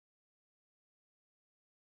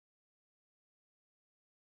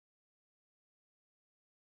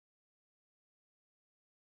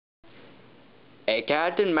A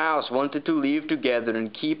cat and mouse wanted to live together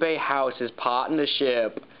and keep a house as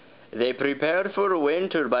partnership. They prepared for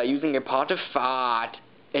winter by using a pot of fat,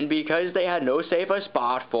 and because they had no safer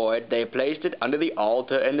spot for it, they placed it under the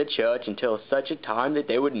altar in the church until such a time that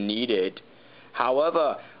they would need it.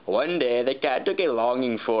 However, one day the cat took a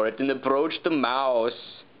longing for it and approached the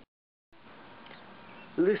mouse.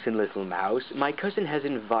 "Listen, little mouse, my cousin has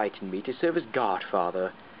invited me to serve as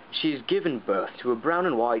godfather. She's given birth to a brown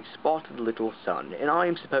and white spotted little son, and I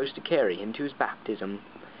am supposed to carry him to his baptism.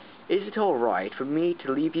 Is it all right for me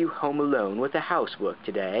to leave you home alone with the housework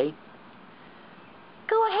today?"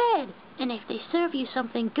 Go ahead, and if they serve you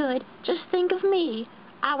something good, just think of me.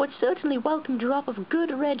 I would certainly welcome a drop of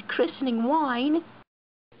good red christening wine.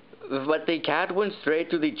 But the cat went straight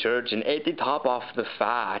to the church and ate the top off the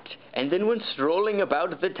fat, and then went strolling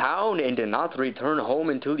about the town and did not return home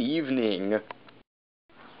until evening.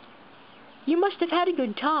 You must have had a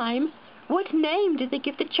good time. What name did they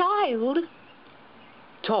give the child?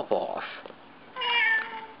 Top Off.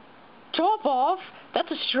 Top Off?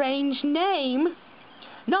 That's a strange name.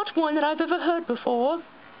 Not one that I've ever heard before.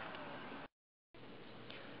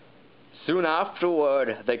 Soon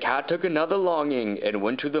afterward, the cat took another longing and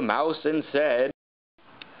went to the mouse and said,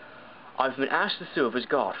 "I've been asked to serve as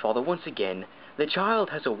godfather once again. The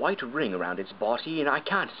child has a white ring around its body, and I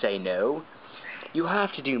can't say no. You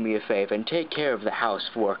have to do me a favor and take care of the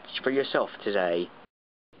housework for yourself today."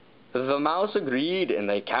 The mouse agreed, and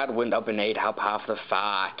the cat went up and ate up half the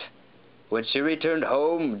fat. When she returned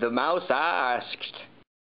home, the mouse asked,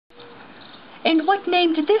 And what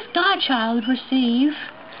name did this godchild receive?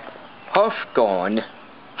 "Half-gone."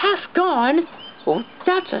 Half-gone? Oh,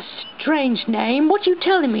 that's a strange name. What you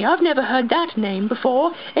telling me? I've never heard that name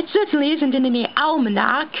before. It certainly isn't in any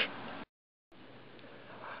almanac.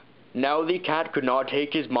 Now the cat could not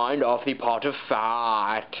take his mind off the pot of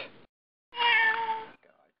fat.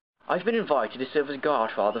 "I've been invited to serve as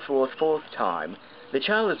godfather for a fourth time. The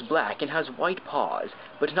child is black and has white paws,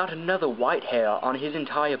 but not another white hair on his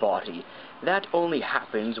entire body. That only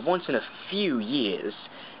happens once in a few years.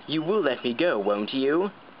 You will let me go, won't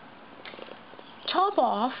you?" Top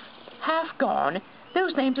Off, Half-gone.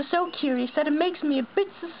 Those names are so curious that it makes me a bit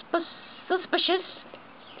suspicious.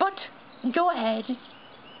 But go ahead.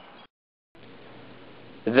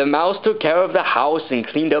 The mouse took care of the house and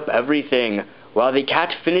cleaned up everything, while the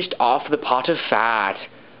cat finished off the pot of fat.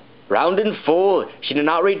 Round and full, she did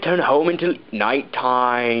not return home until night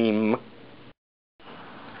time.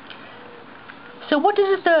 So what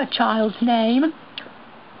is the third child's name?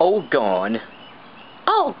 All Gone.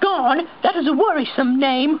 All Gone? That is a worrisome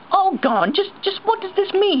name. All Gone. Just what does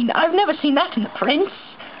this mean? I've never seen that in the prince.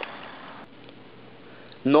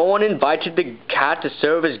 No one invited the cat to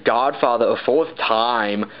serve as godfather a fourth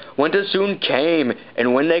time. Winter soon came,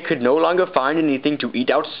 and when they could no longer find anything to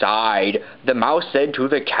eat outside, the mouse said to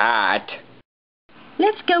the cat,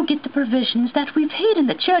 "Let's go get the provisions that we've hid in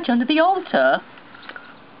the church under the altar."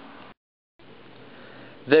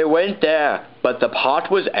 They went there, but the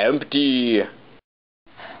pot was empty.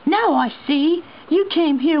 Now I see. You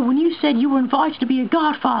came here when you said you were invited to be a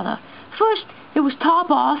godfather. First, it was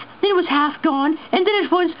Top Off, then it was Half-gone, and then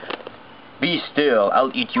it was... Be still,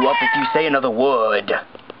 I'll eat you up if you say another word.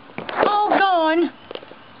 All Gone.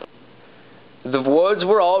 The words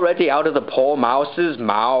were already out of the poor mouse's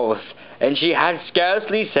mouth, and she had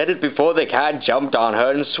scarcely said it before the cat jumped on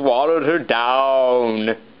her and swallowed her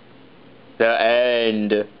down. The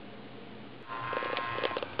end.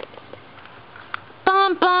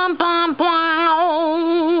 Bum, bum, bum, wow.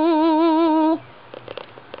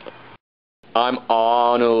 I'm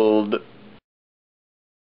Arnold.